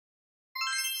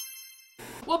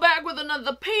We're back with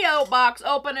another P.O. box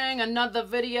opening, another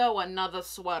video, another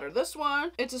sweater. This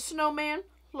one, it's a snowman,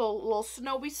 little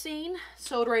snowy scene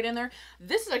sewed right in there.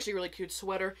 This is actually a really cute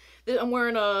sweater. I'm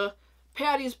wearing a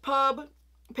Patty's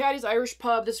Irish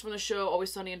Pub. This is from the show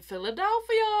Always Sunny in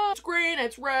Philadelphia. It's green,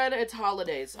 it's red, it's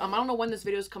holidays. I don't know when this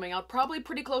video is coming out. Probably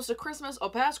pretty close to Christmas or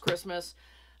past Christmas,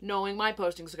 knowing my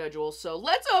posting schedule. So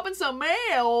let's open some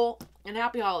mail, and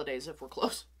happy holidays if we're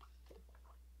close.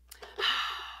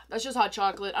 That's just hot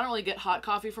chocolate. I don't really get hot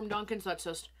coffee from Dunkin', so that's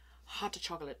just hot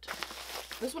chocolate.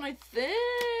 This one, I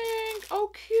think... Oh,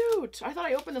 cute. I thought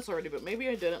I opened this already, but maybe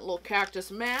I didn't. Little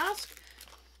cactus mask.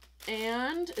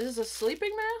 And is this a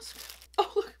sleeping mask?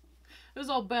 Oh, look. It was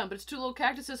all bent, but it's two little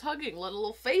cactuses hugging. A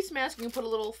little face mask. You can put a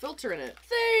little filter in it.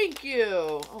 Thank you.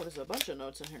 Oh, there's a bunch of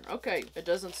notes in here. Okay. It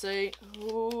doesn't say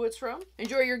who it's from.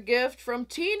 Enjoy your gift from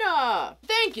Tina.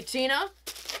 Thank you, Tina.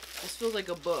 This feels like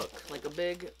a book. Like a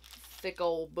big... thick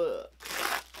old book.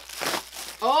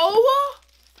 Oh!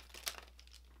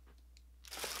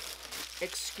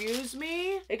 Excuse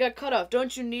me? It got cut off.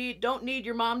 Don't need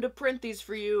your mom to print these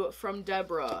for you from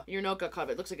Deborah. Your note got cut off.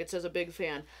 It looks like it says a big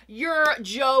fan. You're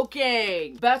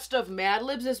joking. Best of Mad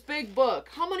Libs, this big book.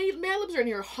 How many Mad Libs are in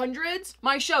here? Hundreds?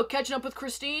 My show, Catching Up with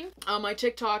Christine, on my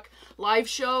TikTok live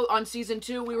show on season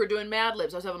 2, we were doing Mad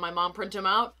Libs. I was having my mom print them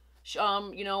out.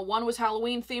 You know, one was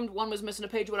Halloween themed, one was missing a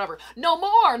page, whatever. No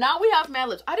more! Now we have Mad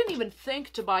Libs. I didn't even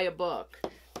think to buy a book.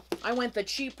 I went the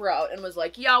cheap route and was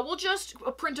like, yeah, we'll just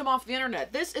print them off the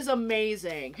internet. This is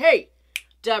amazing. Hey,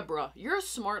 Deborah, you're a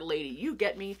smart lady. You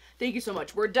get me. Thank you so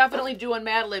much. We're definitely doing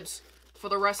Mad Libs for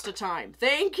the rest of time.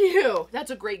 Thank you.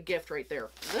 That's a great gift right there.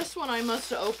 This one I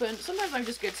must have opened. Sometimes I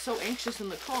just get so anxious in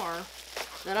the car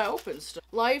that I open stuff.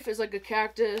 Life is like a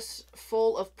cactus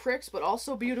full of pricks, but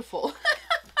also beautiful.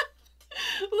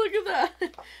 Look at that.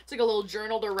 It's like a little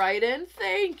journal to write in.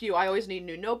 Thank you. I always need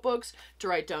new notebooks to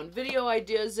write down video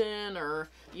ideas in, or,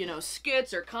 you know,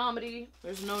 skits or comedy.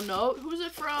 There's no note. Who's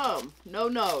it from? No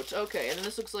note. Okay, and then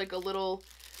this looks like a little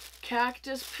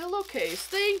cactus pillowcase.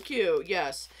 Thank you.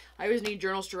 Yes. I always need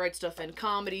journals to write stuff in.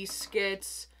 Comedy,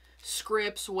 skits,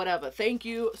 scripts, whatever. Thank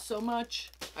you so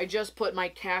much. I just put my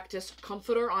cactus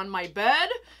comforter on my bed.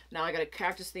 Now I got a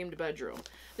cactus-themed bedroom.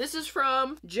 This is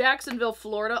from Jacksonville,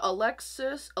 Florida,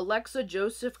 Alexa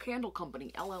Joseph Candle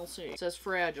Company, LLC. It says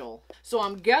fragile. So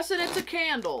I'm guessing it's a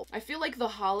candle. I feel like the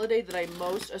holiday that I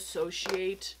most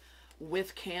associate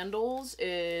with candles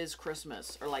is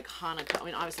Christmas, or like Hanukkah. I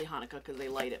mean, obviously Hanukkah because they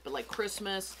light it, but like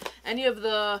Christmas, any of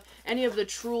the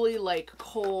truly like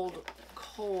cold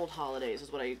holidays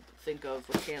is what I think of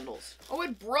with candles. Oh,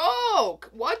 it broke!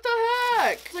 What the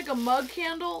heck? It's like a mug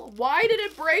candle. Why did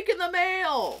it break in the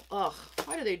mail? Ugh,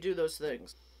 why do they do those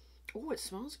things? Oh, it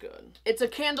smells good. It's a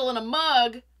candle in a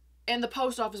mug, and the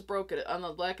post office broke it. On the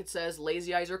back it says,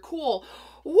 lazy eyes are cool.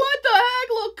 What the heck?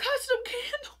 Little custom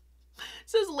candle. It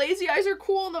says lazy eyes are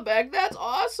cool on the back. That's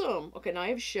awesome. Okay, now I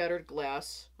have shattered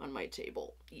glass on my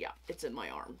table. Yeah, it's in my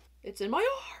arm. It's in my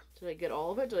arm. Did I get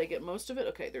all of it? Did I get most of it?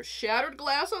 Okay, there's shattered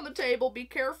glass on the table. Be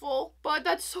careful. But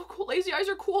that's so cool. Lazy eyes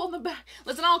are cool on the back.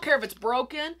 Listen, I don't care if it's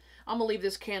broken. I'm gonna leave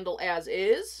this candle as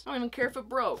is. I don't even care if it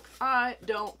broke. I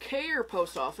don't care,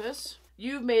 post office.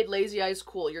 You've made lazy eyes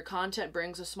cool. Your content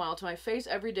brings a smile to my face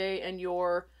every day, and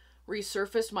you're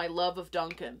resurfaced my love of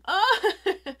Dunkin'.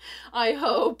 I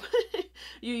hope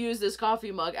you use this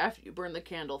coffee mug after you burn the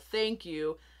candle. Thank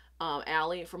you.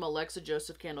 Allie from Alexa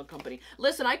Joseph Candle Company.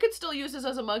 Listen, I could still use this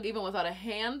as a mug even without a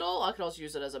handle. I could also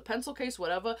use it as a pencil case,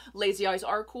 whatever. Lazy eyes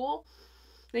are cool.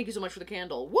 Thank you so much for the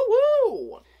candle.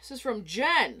 Woo-woo! This is from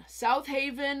Jen, South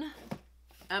Haven,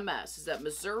 MS. Is that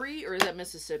Missouri or is that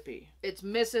Mississippi? It's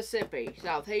Mississippi.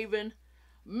 South Haven,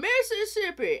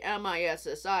 Mississippi.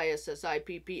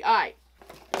 M-I-S-S-I-S-S-I-P-P-I.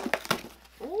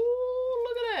 Ooh,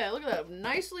 look at that. Look at that.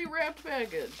 Nicely wrapped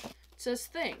package. It says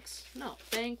thanks. No,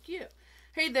 thank you.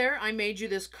 Hey there, I made you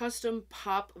this custom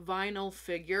pop vinyl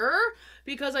figure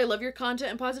because I love your content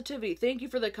and positivity. Thank you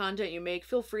for the content you make.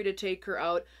 Feel free to take her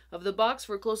out of the box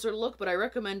for a closer look, but I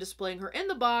recommend displaying her in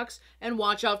the box, and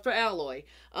watch out for alloy.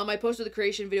 I posted the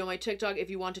creation video on my TikTok if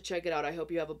you want to check it out. I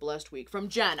hope you have a blessed week. From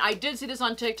Jen. I did see this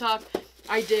on TikTok.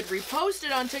 I did repost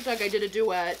it on TikTok. I did a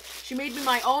duet. She made me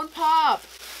my own pop.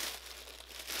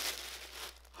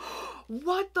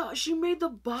 What the? She made the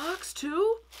box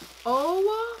too?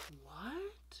 Oh,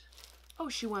 oh,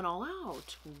 she went all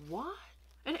out. What?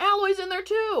 And alloy's in there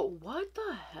too. What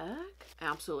the heck?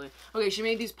 Absolutely. Okay, she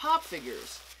made these pop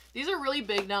figures. These are really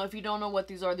big. Now, if you don't know what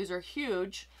these are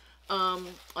huge.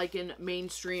 Like in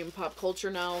mainstream pop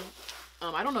culture now.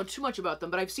 I don't know too much about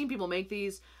them, but I've seen people make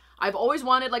these. I've always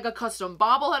wanted like a custom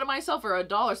bobblehead of myself or a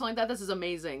doll or something like that. This is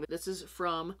amazing. This is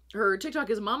from her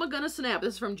TikTok is Mama Gonna Snap.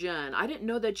 This is from Jen. I didn't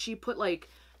know that she put like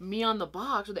me on the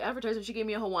box with the advertisement. She gave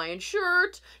me a Hawaiian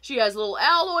shirt. She has a little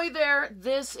alloy there.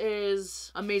 This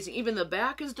is amazing. Even the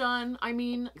back is done. I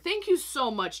mean, thank you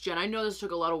so much, Jen. I know this took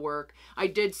a lot of work. I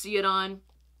did see it on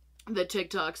the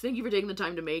TikToks. Thank you for taking the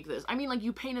time to make this. I mean, like,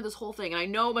 you painted this whole thing, and I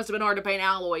know it must have been hard to paint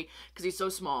Alloy because he's so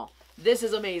small. This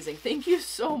is amazing. Thank you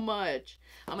so much.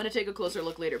 I'm going to take a closer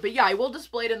look later. But yeah, I will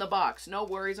display it in the box. No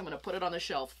worries. I'm going to put it on the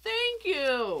shelf. Thank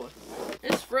you.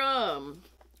 It's from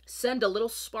Send a Little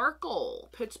Sparkle,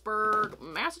 Pittsburgh,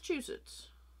 Massachusetts.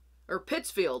 Or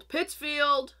Pittsfield,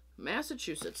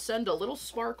 Massachusetts. Send a Little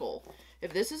Sparkle.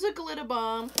 If this is a glitter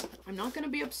bomb, I'm not going to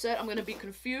be upset. I'm going to be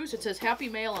confused. It says Happy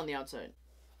Mail on the outside.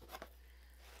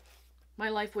 My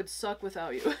life would suck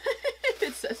without you.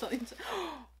 It says something.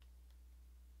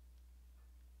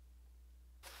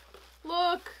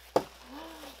 Look.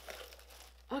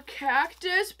 A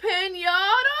cactus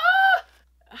pinata?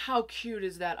 How cute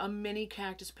is that? A mini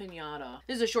cactus pinata.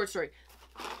 This is a short story.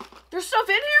 There's stuff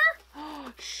in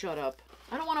here? Shut up.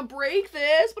 I don't want to break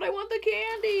this, but I want the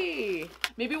candy.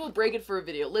 Maybe we'll break it for a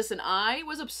video. Listen, I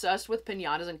was obsessed with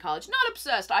pinatas in college. Not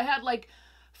obsessed. I had like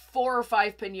 4 or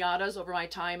 5 pinatas over my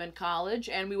time in college,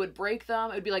 and we would break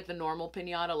them. It would be like the normal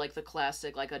pinata, like the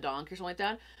classic, like a donk or something like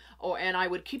that. Oh, and I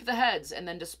would keep the heads and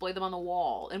then display them on the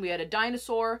wall. And we had a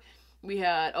dinosaur. We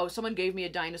had, oh, someone gave me a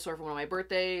dinosaur for one of my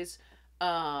birthdays.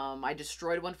 I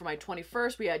destroyed one for my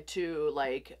 21st. We had 2,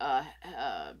 like,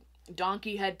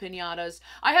 donkey head pinatas.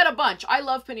 I had a bunch. I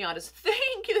love pinatas.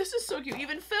 Thank you. This is so cute.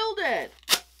 Even filled it.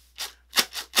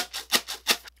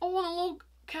 Oh, and a little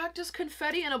cactus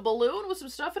confetti and a balloon with some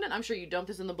stuff in it. I'm sure you dump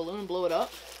this in the balloon and blow it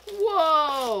up.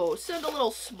 Whoa. Send a little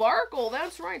sparkle.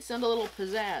 That's right. Send a little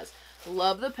pizzazz.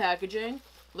 Love the packaging.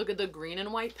 Look at the green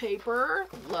and white paper.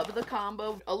 Love the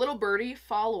combo. A little birdie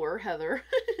follower, Heather,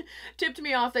 tipped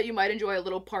me off that you might enjoy a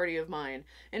little party of mine.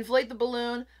 Inflate the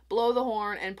balloon, blow the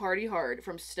horn, and party hard.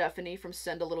 From Stephanie from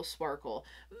Send a Little Sparkle.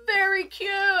 Very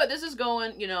cute. This is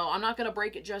going, you know, I'm not going to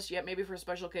break it just yet. Maybe for a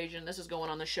special occasion. This is going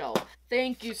on the shelf.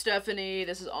 Thank you, Stephanie.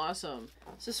 This is awesome.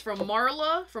 This is from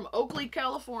Marla from Oakley,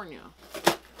 California.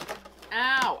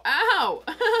 Ow. Ow.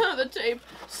 The tape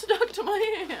stuck to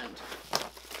my hand.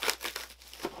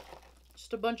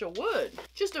 Just a bunch of wood.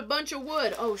 Just a bunch of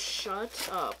wood. Oh, shut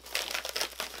up.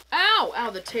 Ow! Ow,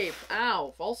 the tape.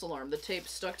 Ow. False alarm. The tape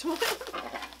stuck to my hand.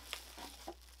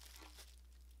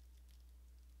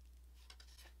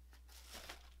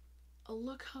 Oh,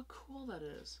 look how cool that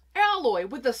is. Alloy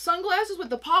with the sunglasses, with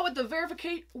the pot, with the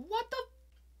verification. What the?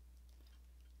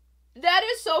 That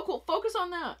is so cool. Focus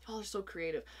on that. Oh, they're so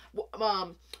creative.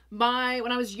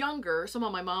 When I was younger, somehow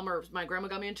my mom or my grandma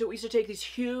got me into it. We used to take these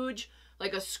huge,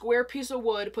 like a square piece of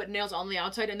wood, put nails on the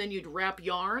outside, and then you'd wrap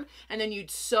yarn, and then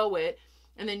you'd sew it,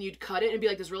 and then you'd cut it, and be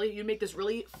like this really, you'd make this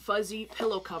really fuzzy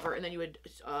pillow cover, and then you would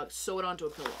sew it onto a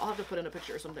pillow. I'll have to put in a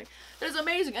picture or something. That is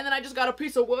amazing. And then I just got a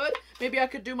piece of wood. Maybe I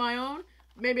could do my own.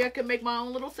 Maybe I could make my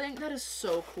own little thing. That is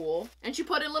so cool. And she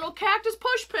put in little cactus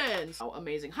push pins. Oh,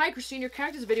 amazing. Hi, Christine. Your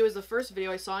cactus video is the first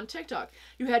video I saw on TikTok.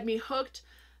 You had me hooked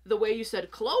the way you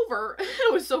said clover.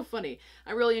 It was so funny.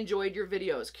 I really enjoyed your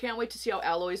videos. Can't wait to see how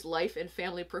Alloy's life and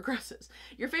family progresses.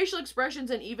 Your facial expressions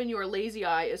and even your lazy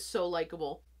eye is so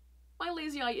likable. My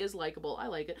lazy eye is likable. I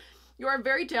like it. You are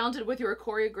very talented with your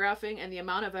choreographing and the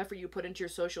amount of effort you put into your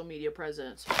social media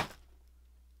presence.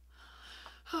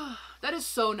 That is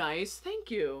so nice. Thank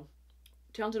you.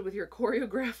 Talented with your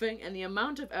choreographing and the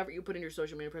amount of effort you put in your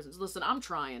social media presence. Listen, I'm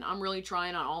trying. I'm really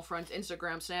trying on all fronts.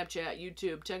 Instagram, Snapchat,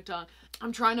 YouTube, TikTok.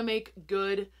 I'm trying to make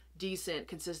good, decent,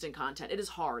 consistent content. It is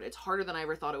hard. It's harder than I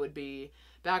ever thought it would be.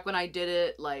 Back when I did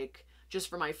it, like, just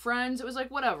for my friends, it was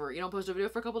like, whatever. You don't post a video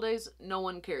for a couple days, no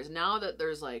one cares. Now that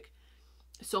there's, like,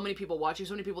 so many people watching,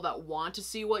 so many people that want to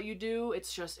see what you do,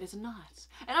 it's nuts.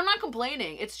 And I'm not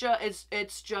complaining. It's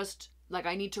just like,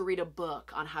 I need to read a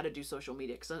book on how to do social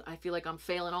media because I feel like I'm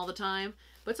failing all the time.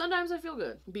 But sometimes I feel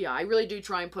good. But yeah, I really do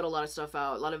try and put a lot of stuff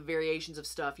out. A lot of variations of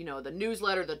stuff. You know, the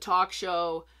newsletter, the talk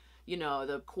show, you know,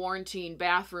 the quarantine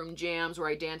bathroom jams where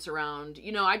I dance around.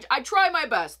 You know, I try my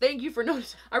best. Thank you for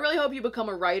noticing. I really hope you become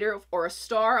a writer or a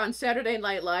star on Saturday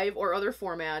Night Live or other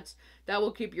formats. That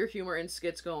will keep your humor and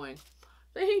skits going.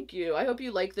 Thank you. I hope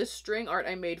you like this string art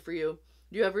I made for you.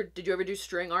 Did you ever do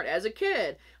string art as a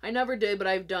kid? I never did, but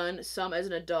I've done some as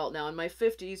an adult now in my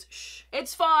 50s. Shh.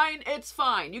 It's fine. It's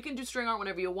fine. You can do string art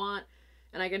whenever you want.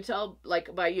 And I can tell,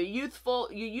 like, by your youthful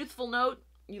note,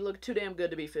 you look too damn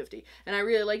good to be 50. And I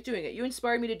really like doing it. You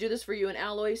inspired me to do this for you and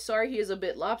Alloy. Sorry he is a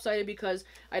bit lopsided because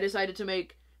I decided to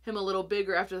make him a little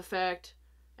bigger after the fact.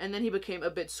 and then he became a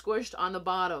bit squished on the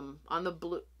bottom, on the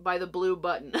blue, by the blue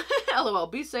button. LOL,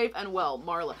 be safe and well,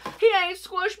 Marla. He ain't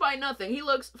squished by nothing. He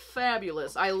looks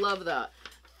fabulous. I love that.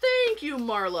 Thank you,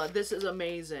 Marla. This is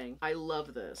amazing. I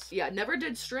love this. Yeah, never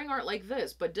did string art like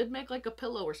this, but did make like a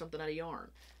pillow or something out of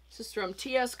yarn. This is from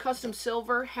TS Custom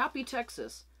Silver, Happy,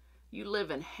 Texas. You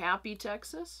live in Happy,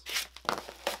 Texas?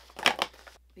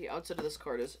 The outside of this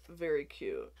card is very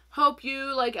cute. Hope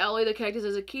you like Alloy the Cactus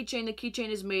as a keychain. The keychain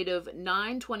is made of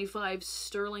 925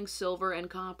 sterling silver and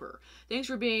copper. Thanks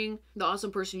for being the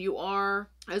awesome person you are,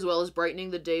 as well as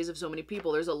brightening the days of so many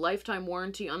people. There's a lifetime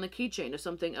warranty on the keychain. If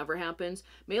something ever happens,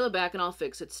 mail it back and I'll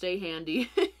fix it. Stay handy.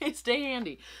 Stay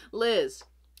handy. Liz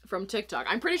from TikTok.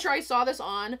 I'm pretty sure I saw this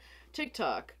on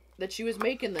TikTok, that she was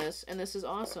making this, and this is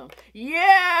awesome.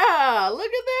 Yeah!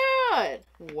 Look at that!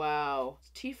 Wow.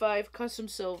 T5 Custom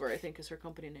Silver, I think is her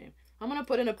company name. I'm gonna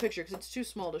put in a picture because it's too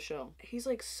small to show. He's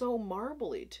like so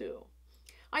marbly too.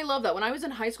 I love that. When I was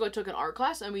in high school, I took an art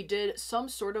class and we did some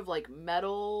sort of like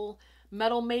metal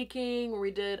making, where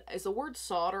we did, is the word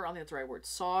solder? I don't think that's the right word.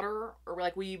 Solder? Or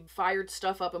like we fired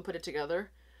stuff up and put it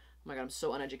together. Oh my god, I'm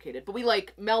so uneducated. But we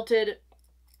like melted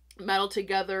metal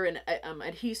together and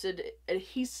adhesed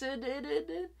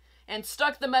it and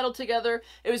stuck the metal together.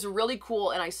 It was really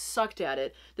cool and I sucked at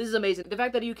it. This is amazing. The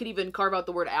fact that you could even carve out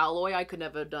the word alloy, I could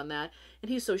never have done that.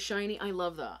 And he's so shiny. I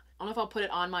love that. I don't know if I'll put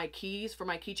it on my keys for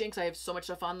my keychain because I have so much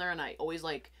stuff on there and I always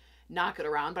like knock it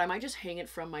around, but I might just hang it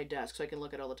from my desk so I can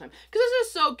look at it all the time. Because this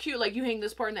is so cute. Like you hang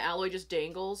this part and the alloy just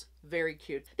dangles. Very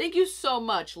cute. Thank you so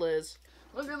much, Liz.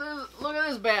 Look at this. Look at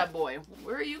this bad boy.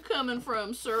 Where are you coming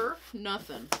from, sir?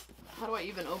 Nothing. How do I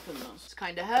even open this? It's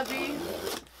kind of heavy.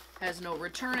 Has no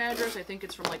return address. I think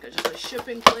it's from like just a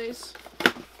shipping place.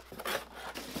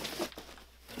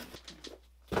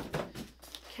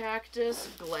 Cactus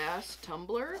glass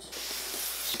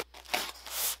tumblers.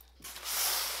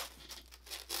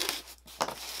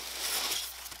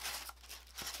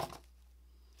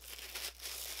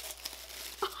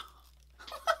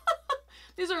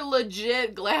 These are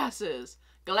legit glasses.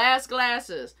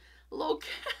 Glasses. Little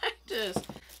cactus.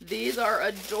 These are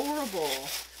adorable.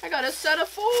 I got a set of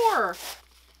 4.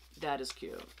 That is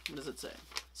cute. What does it say?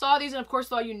 Saw these and of course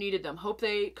thought you needed them. Hope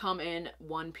they come in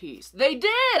one piece. They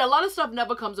did! A lot of stuff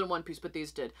never comes in one piece, but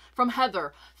these did. From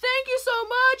Heather. Thank you so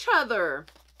much, Heather.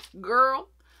 Girl,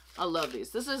 I love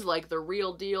these. This is like the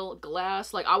real deal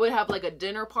glass. Like I would have like a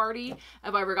dinner party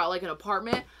if I ever got like an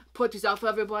apartment. Put these out for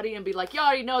everybody and be like, you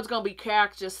already know it's gonna be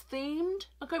cactus themed.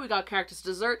 Okay, we got cactus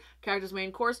dessert, cactus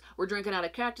main course. We're drinking out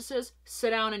of cactuses. Sit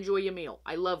down, enjoy your meal.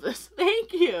 I love this.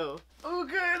 Thank you.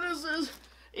 Okay, this is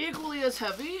equally as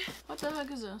heavy. What the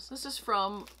heck is this? This is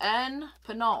from N.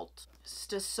 Penault.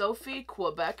 Stesophie,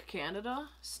 Quebec, Canada.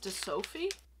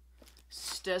 Stesophie?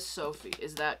 Stesophie.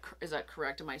 Is that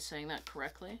correct? Am I saying that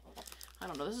correctly? I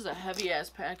don't know. This is a heavy ass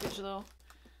package though.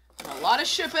 A lot of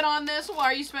shipping on this. Why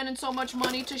are you spending so much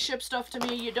money to ship stuff to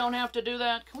me? You don't have to do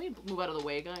that. Can we move out of the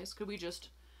way, guys? Could we just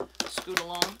scoot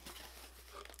along?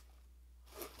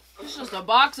 It's just a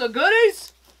box of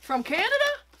goodies from Canada.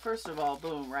 First of all,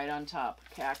 boom, right on top.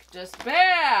 Cactus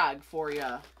bag for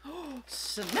ya.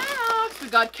 Snacks. We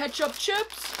got ketchup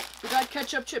chips.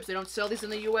 They don't sell these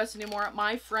in the US anymore.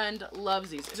 My friend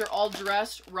loves these. These are all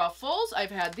dressed ruffles.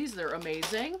 I've had these. They're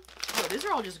amazing. Oh, these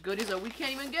are all just goodies that we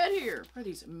can't even get here. What are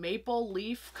these? Maple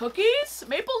leaf cookies?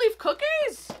 Maple leaf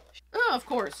cookies? Oh, of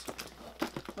course.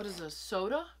 What is this?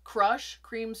 Soda? Crush?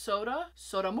 Cream soda?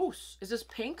 Soda mousse. Is this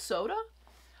pink soda?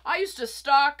 I used to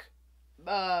stock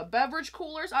beverage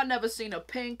coolers. I've never seen a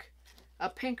pink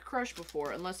Crush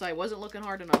before, unless I wasn't looking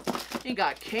hard enough. You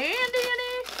got candy in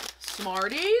it.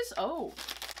 Smarties. Oh,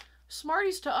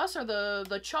 Smarties to us are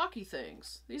the chalky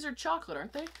things. These are chocolate,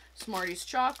 aren't they? Smarties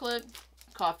chocolate.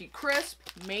 Coffee Crisp.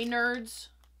 Maynard's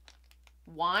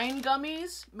wine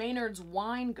gummies. Maynard's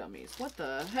wine gummies. What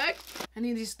the heck? And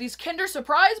these Kinder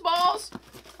Surprise balls.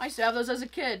 I used to have those as a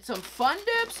kid. Some Fun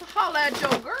Dips. Holla at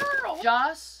your girl.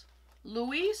 Joss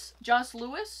Louis.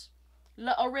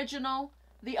 The original.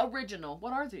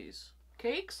 What are these?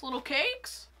 Cakes? Little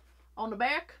cakes? On the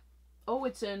back? Oh,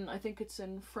 I think it's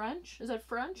in French. Is that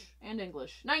French? And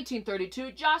English.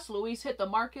 1932, Joss Louis hit the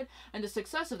market, and the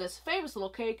success of this famous little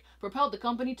cake propelled the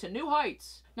company to new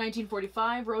heights.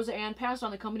 1945, Rosa Ann passed on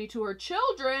the company to her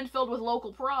children, filled with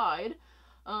local pride.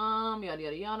 Yada,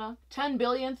 yada, yada. 10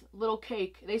 billionth little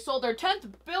cake. They sold their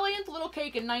 10th billionth little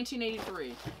cake in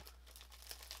 1983.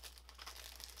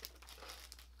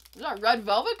 Is that red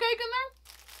velvet cake in there?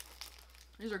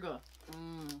 These are good.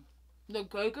 The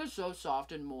cake is so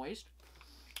soft and moist.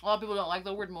 A lot of people don't like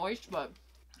the word moist, but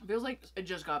it feels like it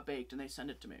just got baked and they send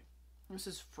it to me. This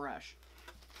is fresh.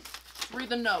 Read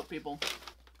the note, people.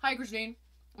 Hi, Christine.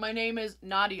 My name is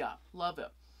Nadia. Love it.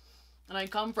 And I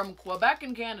come from Quebec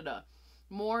in Canada,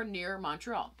 more near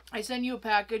Montreal. I send you a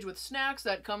package with snacks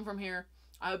that come from here.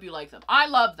 I hope you like them. I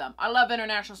love them. I love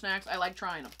international snacks. I like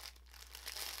trying them.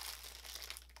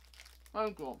 Oh,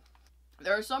 cool.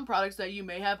 There are some products that you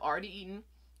may have already eaten,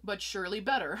 but surely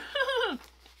better.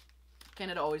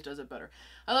 Canada always does it better.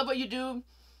 I love what you do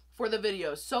for the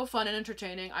videos. So fun and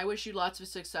entertaining. I wish you lots of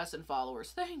success and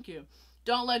followers. Thank you.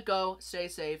 Don't let go. Stay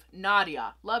safe.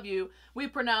 Nadia. Love you. We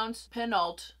pronounce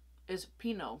Penalt is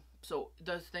Pinot. So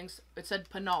the things, it said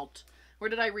Penalt. Where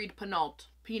did I read Penalt?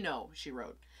 Pinot, she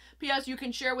wrote. P.S. You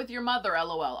can share with your mother,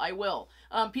 LOL. I will.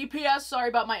 P.P.S. Sorry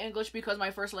about my English because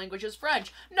my first language is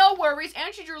French. No worries.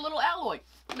 And she drew a little alloy.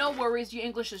 No worries. Your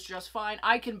English is just fine.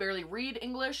 I can barely read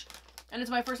English, and it's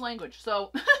my first language.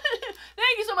 So,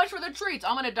 thank you so much for the treats.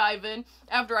 I'm going to dive in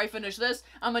after I finish this.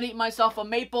 I'm going to eat myself a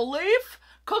maple leaf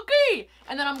cookie,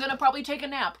 and then I'm going to probably take a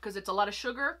nap because it's a lot of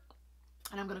sugar,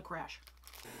 and I'm going to crash.